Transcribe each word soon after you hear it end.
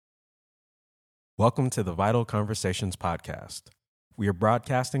Welcome to the Vital Conversations podcast. We are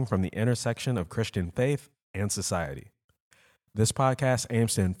broadcasting from the intersection of Christian faith and society. This podcast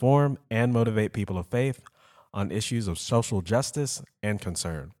aims to inform and motivate people of faith on issues of social justice and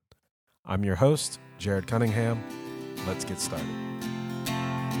concern. I'm your host, Jared Cunningham. Let's get started.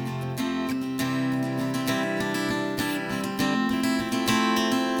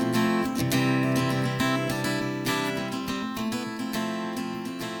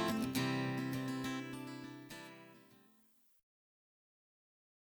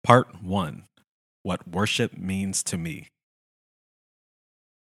 Part 1. What worship means to me.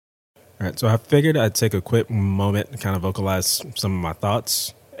 All right, so I figured I'd take a quick moment to kind of vocalize some of my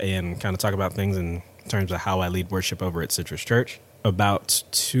thoughts and kind of talk about things in terms of how I lead worship over at Citrus Church. About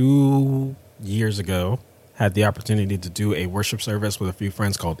 2 years ago, had the opportunity to do a worship service with a few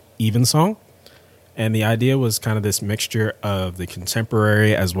friends called Evensong. And the idea was kind of this mixture of the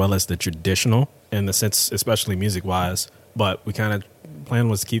contemporary as well as the traditional in the sense, especially music-wise. But we kind of plan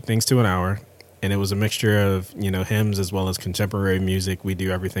was to keep things to an hour, and it was a mixture of, hymns as well as contemporary music. We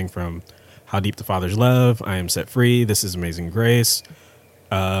do everything from How Deep the Father's Love, I Am Set Free, This Is Amazing Grace.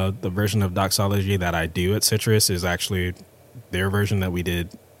 The version of Doxology that I do at Citrus is actually their version that we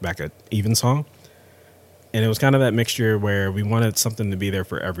did back at Evensong. And it was kind of that mixture where we wanted something to be there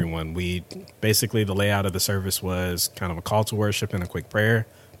for everyone. Basically, the layout of the service was kind of a call to worship and a quick prayer,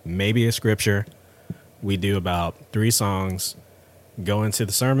 maybe a scripture. We do about 3 songs, go into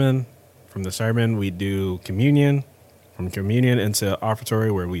the sermon. From the sermon, we do communion. From communion into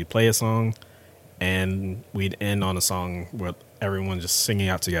offertory, where we play a song, and we'd end on a song with everyone just singing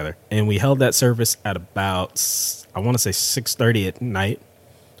out together. And we held that service at about, I want to say 6:30 at night,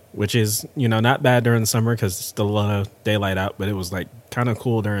 which is, not bad during the summer because it's still a lot of daylight out, but it was like kind of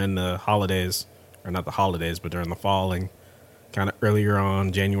cool during the holidays, or not the holidays, but during the fall and kind of earlier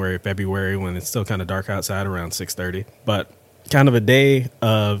on, January, February, when it's still kind of dark outside around 6:30. But kind of a day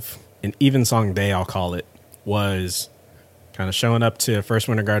of an Evensong day, I'll call it, was kind of showing up to First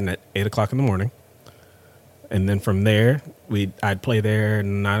Winter Garden at 8 o'clock in the morning. And then from there, I'd play their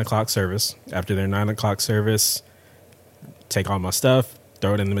 9 o'clock service. After their 9 o'clock service, take all my stuff,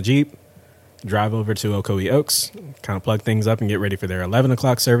 throw it in my Jeep, drive over to Ocoee Oaks, kind of plug things up and get ready for their 11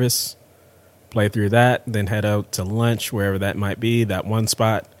 o'clock service. Play through that, then head out to lunch, wherever that might be, that one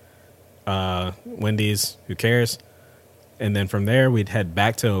spot, Wendy's, who cares? And then from there, we'd head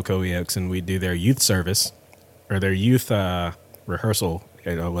back to Ocoee Oaks and we'd do their youth service, or their youth rehearsal,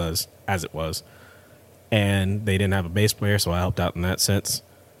 it was. And they didn't have a bass player, so I helped out in that sense.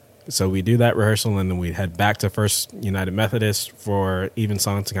 So we do that rehearsal, and then we'd head back to First United Methodist for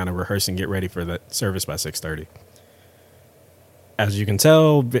Evensong to kind of rehearse and get ready for the service by 6:30. As you can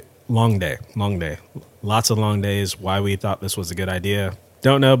tell, long day. Lots of long days. Why we thought this was a good idea,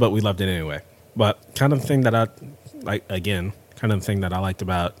 don't know, but we loved it anyway. But kind of thing that I liked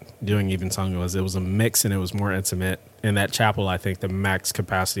about doing Evensong was it was a mix and it was more intimate. In that chapel, I think the max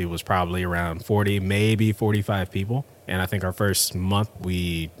capacity was probably around 40, maybe 45 people. And I think our first month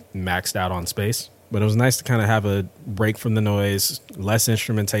we maxed out on space. But it was nice to kind of have a break from the noise, less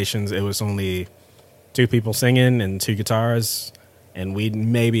instrumentations. It was only 2 people singing and 2 guitars. And we'd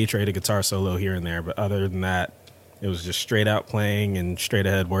maybe trade a guitar solo here and there. But other than that, it was just straight out playing and straight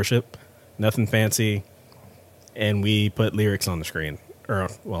ahead worship. Nothing fancy. And we put lyrics on the screen. Or,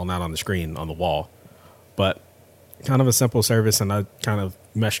 well, not on the screen, on the wall. But kind of a simple service, and I kind of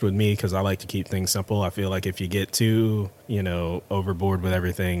meshed with me because I like to keep things simple. I feel like if you get too, overboard with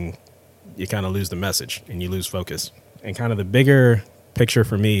everything, you kind of lose the message and you lose focus. And kind of the bigger picture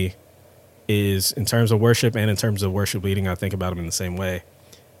for me is, in terms of worship and in terms of worship leading, I think about them in the same way,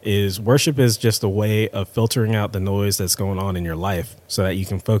 is worship is just a way of filtering out the noise that's going on in your life so that you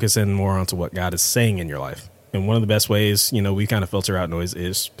can focus in more onto what God is saying in your life. And one of the best ways, we kind of filter out noise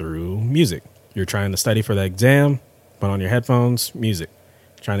is through music. You're trying to study for the exam, put on your headphones, music.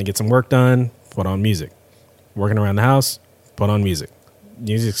 Trying to get some work done, put on music. Working around the house, put on music.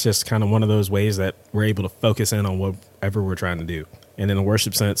 Music's just kind of one of those ways that we're able to focus in on whatever we're trying to do. And in a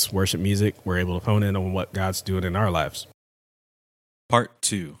worship sense, worship music, we're able to hone in on what God's doing in our lives. Part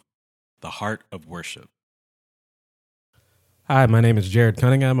 2. The Heart of Worship. Hi, my name is Jared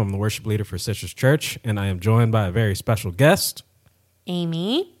Cunningham. I'm the worship leader for Citrus Church, and I am joined by a very special guest,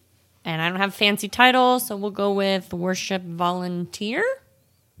 Amy. And I don't have a fancy title, so we'll go with worship volunteer.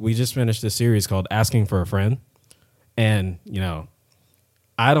 We just finished a series called Asking for a Friend. And,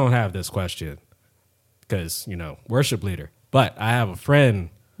 I don't have this question because, worship leader. But I have a friend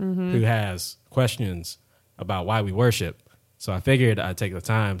who has questions about why we worship. So I figured I'd take the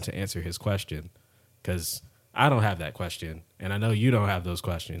time to answer his question because I don't have that question, and I know you don't have those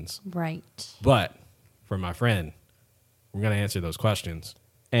questions. Right. But for my friend, we're going to answer those questions.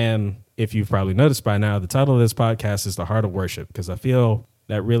 And if you've probably noticed by now, the title of this podcast is The Heart of Worship, because I feel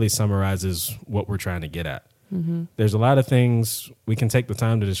that really summarizes what we're trying to get at. Mm-hmm. There's a lot of things we can take the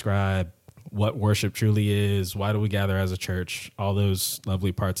time to describe what worship truly is, why do we gather as a church, all those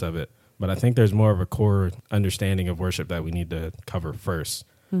lovely parts of it. But I think there's more of a core understanding of worship that we need to cover first.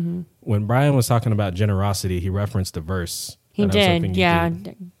 Mm-hmm. When Brian was talking about generosity, he referenced a verse. He did, yeah.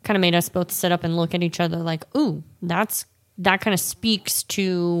 Kind of made us both sit up and look at each other like, ooh, that kind of speaks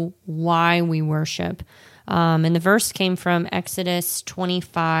to why we worship. And the verse came from Exodus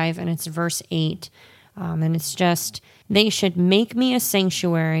 25, and it's verse 8. And it's just, they should make me a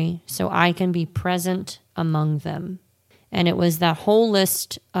sanctuary so I can be present among them. And it was that whole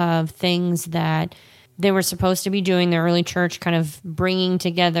list of things that they were supposed to be doing, the early church kind of bringing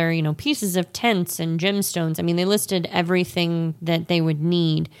together, pieces of tents and gemstones. I mean, they listed everything that they would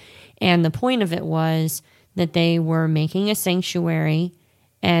need. And the point of it was that they were making a sanctuary,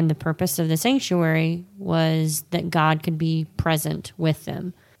 and the purpose of the sanctuary was that God could be present with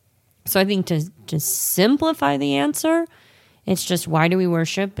them. So I think to simplify the answer, it's just, why do we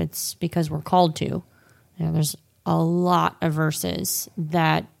worship? It's because we're called to. There's a lot of verses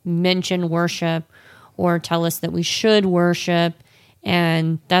that mention worship or tell us that we should worship,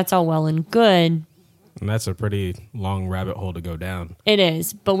 and that's all well and good. And that's a pretty long rabbit hole to go down. It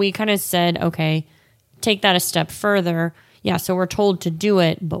is, but we kind of said, okay, take that a step further. Yeah, so we're told to do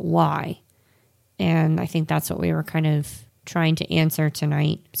it, but why? And I think that's what we were kind of trying to answer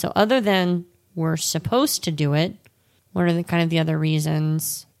tonight. So other than we're supposed to do it, what are the other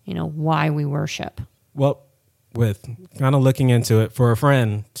reasons, why we worship? Well, with kind of looking into it for a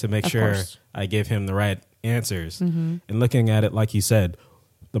friend to make sure I give him the right answers, and looking at it, like you said,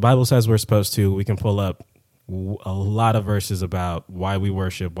 the Bible says we're supposed to. We can pull up a lot of verses about why we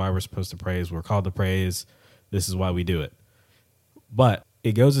worship, why we're supposed to praise. We're called to praise. This is why we do it. But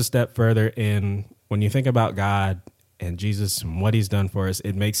it goes a step further in when you think about God and Jesus and what he's done for us,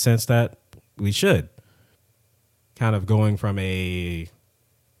 it makes sense that we should. Kind of going from a,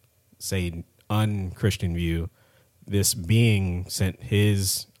 say, un-Christian view, this being sent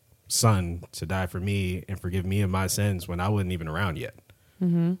his son to die for me and forgive me of my sins when I wasn't even around yet.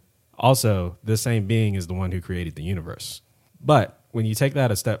 Mm-hmm. Also, this same being is the one who created the universe. But when you take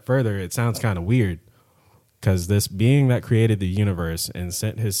that a step further, it sounds kind of weird, because this being that created the universe and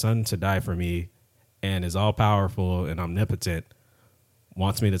sent his son to die for me and is all-powerful and omnipotent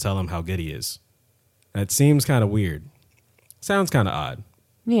wants me to tell him how good he is. That seems kind of weird. Sounds kind of odd.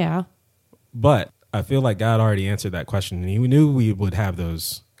 Yeah. But I feel like God already answered that question, and he knew we would have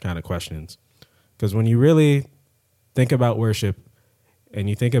those kind of questions. Because when you really think about worship and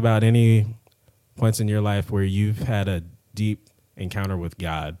you think about any points in your life where you've had a deep encounter with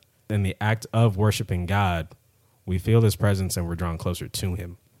God, in the act of worshiping God, we feel his presence and we're drawn closer to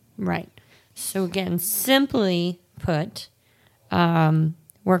him. Right. So again, simply put,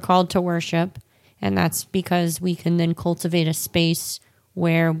 we're called to worship, and that's because we can then cultivate a space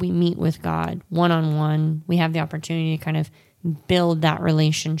where we meet with God one-on-one. We have the opportunity to kind of build that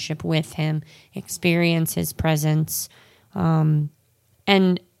relationship with him, experience his presence.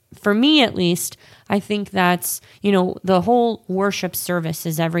 And for me, at least, I think that's, the whole worship service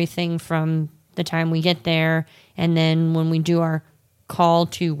is everything from the time we get there, and then when we do our call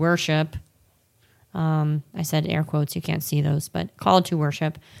to worship, I said air quotes, you can't see those, but call to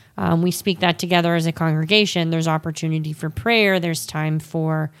worship. We speak that together as a congregation. There's opportunity for prayer. There's time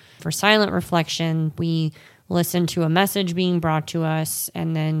for silent reflection. We listen to a message being brought to us.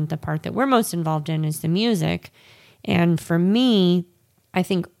 And then the part that we're most involved in is the music. And for me, I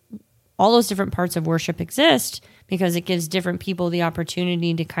think all those different parts of worship exist because it gives different people the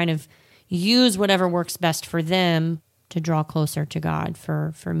opportunity to kind of use whatever works best for them to draw closer to God.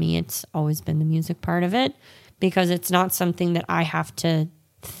 For me, it's always been the music part of it, because it's not something that I have to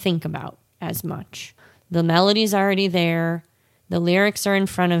think about as much. The melody's already there. The lyrics are in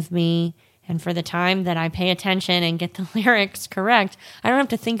front of me. And for the time that I pay attention and get the lyrics correct, I don't have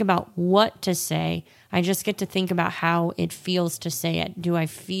to think about what to say. I just get to think about how it feels to say it. Do I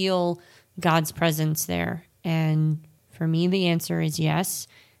feel God's presence there? And for me, the answer is yes.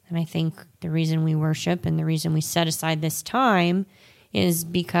 And I think the reason we worship and the reason we set aside this time is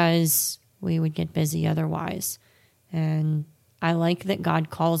because we would get busy otherwise. And I like that God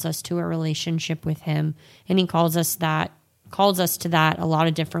calls us to a relationship with him, and he calls us to that a lot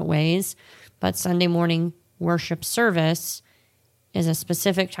of different ways. But Sunday morning worship service is a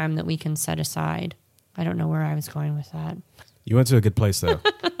specific time that we can set aside. I don't know where I was going with that. You went to a good place, though.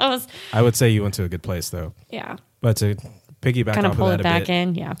 I would say you went to a good place, though. Yeah. But to piggyback Kind of off pull of it that back a bit,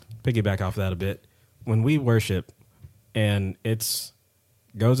 in. Yeah. piggyback off that a bit. When we worship, and it's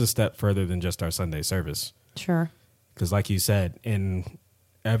goes a step further than just our Sunday service, Sure. because like you said, in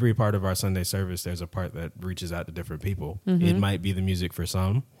every part of our Sunday service, there's a part that reaches out to different people. It might be the music for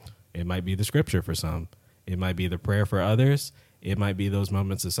some, it might be the scripture for some, it might be the prayer for others, it might be those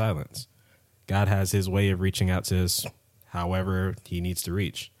moments of silence. God has his way of reaching out to us however he needs to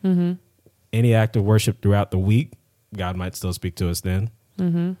reach. Any act of worship throughout the week, God might still speak to us then.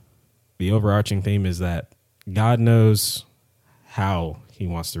 The overarching theme is that God knows how he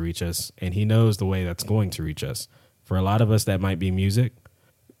wants to reach us, and he knows the way that's going to reach us. For a lot of us, that might be music,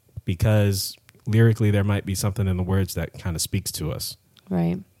 because lyrically there might be something in the words that kind of speaks to us.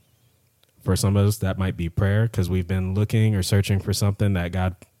 Right. For some of us, that might be prayer, because we've been looking or searching for something that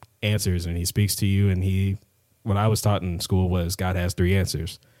God answers, and he speaks to you. And what I was taught in school was God has 3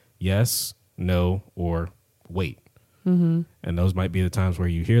 answers: yes, no, or wait. And those might be the times where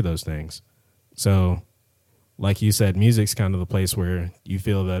you hear those things. So like you said, music's kind of the place where you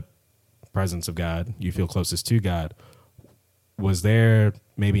feel the presence of God, you feel closest to God. Was there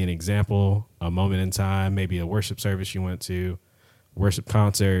maybe an example, a moment in time, maybe a worship service you went to, worship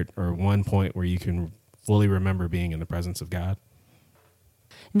concert, or one point where you can fully remember being in the presence of God?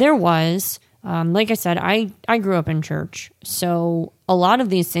 There was. Like I said, I grew up in church. So a lot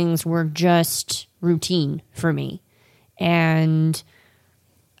of these things were just routine for me. And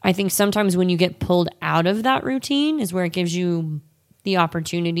I think sometimes when you get pulled out of that routine is where it gives you the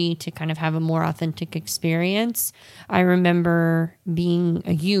opportunity to kind of have a more authentic experience. I remember being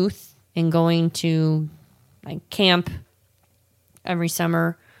a youth and going to like camp every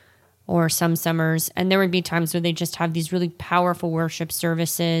summer or some summers, and there would be times where they just have these really powerful worship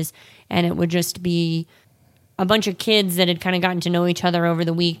services, and it would just be a bunch of kids that had kind of gotten to know each other over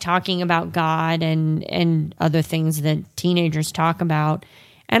the week talking about God and other things that teenagers talk about.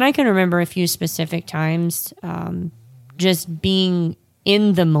 And I can remember a few specific times just being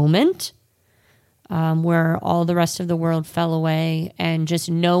in the moment where all the rest of the world fell away, and just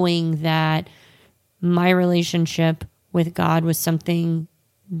knowing that my relationship with God was something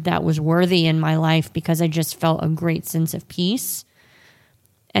that was worthy in my life, because I just felt a great sense of peace.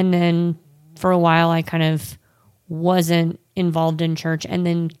 And then for a while, I kind of wasn't involved in church, and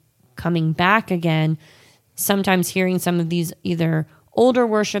then coming back again, sometimes hearing some of these either older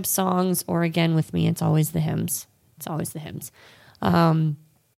worship songs, or again with me, it's always the hymns. It's always the hymns.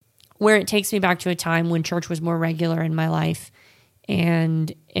 Where it takes me back to a time when church was more regular in my life,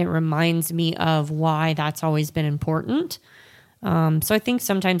 and it reminds me of why that's always been important. So I think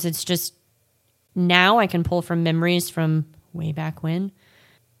sometimes it's just, now I can pull from memories from way back when,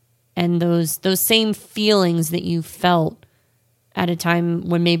 and those same feelings that you felt at a time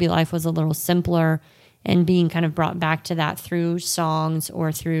when maybe life was a little simpler, and being kind of brought back to that through songs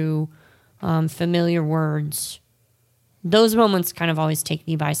or through familiar words. Those moments kind of always take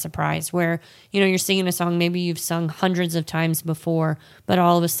me by surprise, where, you're singing a song maybe you've sung hundreds of times before, but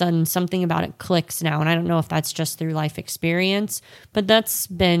all of a sudden something about it clicks now. And I don't know if that's just through life experience, but that's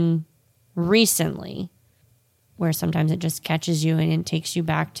been recently, where sometimes it just catches you and it takes you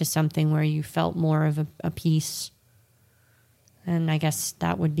back to something where you felt more of a peace. And I guess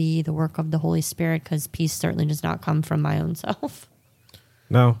that would be the work of the Holy Spirit, because peace certainly does not come from my own self.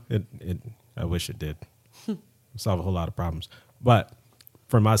 No, I wish it did. Solve a whole lot of problems. But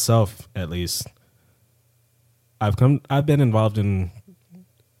for myself, at least, I've been involved in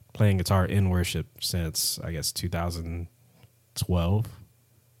playing guitar in worship since, I guess, 2012.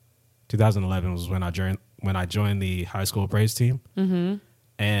 2011 was when I joined the high school praise team. Mm-hmm.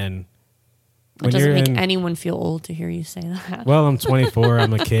 And it doesn't make anyone feel old to hear you say that. Well, I'm 24.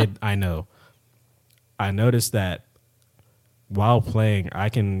 I'm a kid. I know. I noticed that while playing, I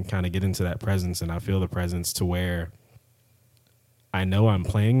can kind of get into that presence, and I feel the presence to where I know I'm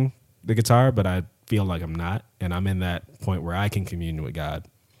playing the guitar, but I feel like I'm not. And I'm in that point where I can commune with God.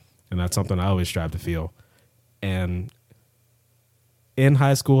 And that's something I always strive to feel. And in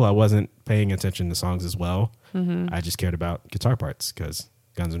high school, I wasn't paying attention to songs as well. Mm-hmm. I just cared about guitar parts because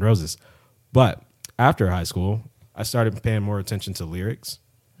Guns N' Roses. But after high school, I started paying more attention to lyrics.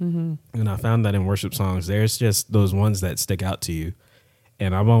 Mm-hmm. And I found that in worship songs, there's just those ones that stick out to you.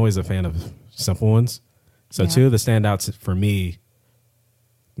 And I'm always a fan of simple ones. So two of the standouts for me,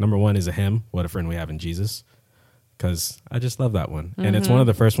 number one is a hymn, What a Friend We Have in Jesus, because I just love that one. Mm-hmm. And it's one of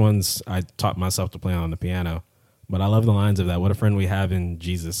the first ones I taught myself to play on the piano. But I love the lines of that. What a friend we have in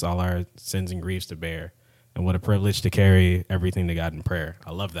Jesus, all our sins and griefs to bear. And what a privilege to carry everything to God in prayer.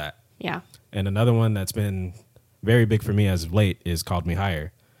 I love that. Yeah. And another one that's been very big for me as of late is Called Me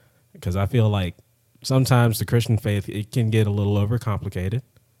Higher, because I feel like sometimes the Christian faith, it can get a little overcomplicated.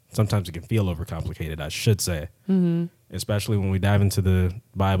 Sometimes it can feel overcomplicated, I should say. Mm-hmm. Especially when we dive into the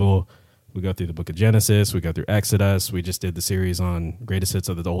Bible. We go through the book of Genesis. We go through Exodus. We just did the series on greatest hits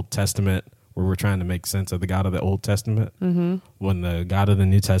of the Old Testament, where we're trying to make sense of the God of the Old Testament. Mm-hmm. When the God of the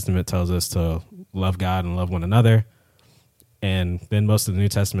New Testament tells us to love God and love one another. And then most of the New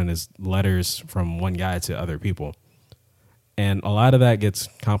Testament is letters from one guy to other people. And a lot of that gets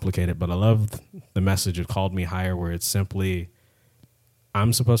complicated, but I love the message of Called Me Higher, where it's simply,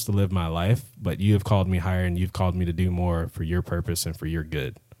 I'm supposed to live my life, but you have called me higher and you've called me to do more for your purpose and for your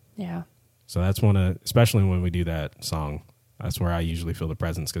good. Yeah. So that's especially when we do that song, that's where I usually feel the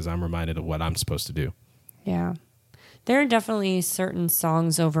presence, because I'm reminded of what I'm supposed to do. Yeah. There are definitely certain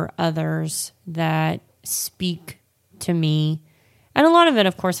songs over others that speak to me. And a lot of it,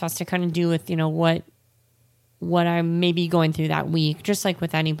 of course, has to kind of do with, what I'm maybe going through that week, just like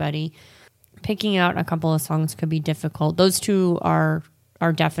with anybody. Picking out a couple of songs could be difficult. Those two are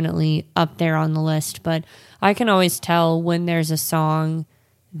definitely up there on the list, but I can always tell when there's a song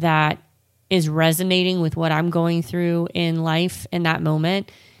that is resonating with what I'm going through in life in that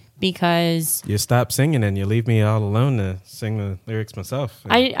moment, because you stop singing and you leave me all alone to sing the lyrics myself.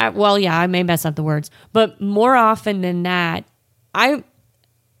 I may mess up the words, but more often than that, I've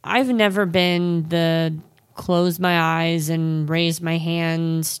never been the close my eyes and raise my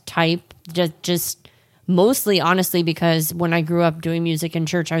hands type. Just mostly, honestly, because when I grew up doing music in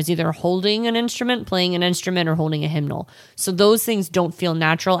church, I was either holding an instrument, playing an instrument, or holding a hymnal. So those things don't feel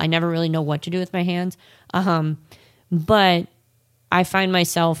natural. I never really know what to do with my hands. But I find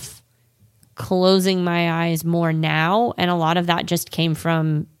myself closing my eyes more now. And a lot of that just came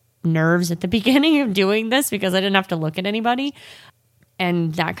from nerves at the beginning of doing this, because I didn't have to look at anybody.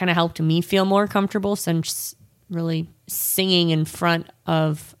 And that kind of helped me feel more comfortable, since really singing in front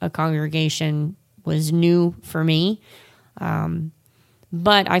of a congregation was new for me.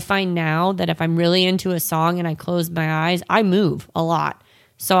 But I find now that if I'm really into a song and I close my eyes, I move a lot.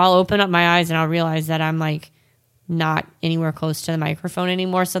 So I'll open up my eyes and I'll realize that I'm like not anywhere close to the microphone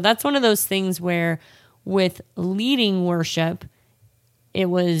anymore. So that's one of those things where with leading worship, it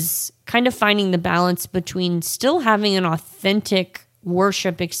was kind of finding the balance between still having an authentic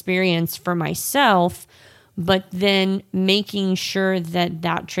worship experience for myself, but then making sure that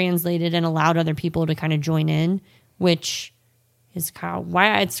that translated and allowed other people to kind of join in, which is kind of why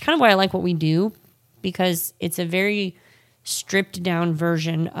I like what we do, because it's a very stripped down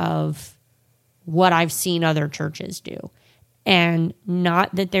version of what I've seen other churches do. And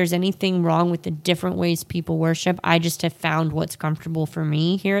not that there's anything wrong with the different ways people worship. I just have found what's comfortable for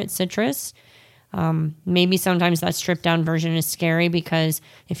me here at Citrus. Maybe sometimes that stripped down version is scary, because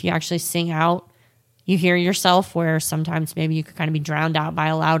if you actually sing out, you hear yourself, where sometimes maybe you could kind of be drowned out by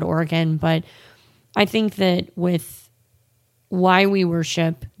a loud organ. But I think that with why we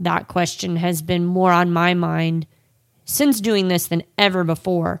worship, that question has been more on my mind since doing this than ever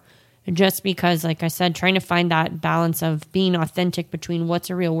before. Just because, like I said, trying to find that balance of being authentic between what's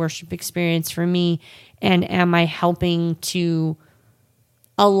a real worship experience for me and am I helping to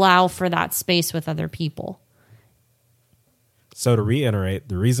allow for that space with other people. So to reiterate,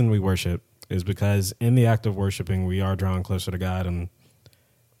 the reason we worship is because in the act of worshiping, we are drawn closer to God. And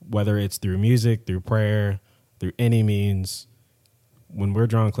whether it's through music, through prayer, through any means, when we're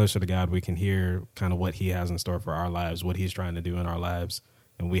drawn closer to God, we can hear kind of what he has in store for our lives, what he's trying to do in our lives.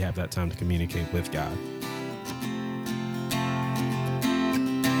 And we have that time to communicate with God.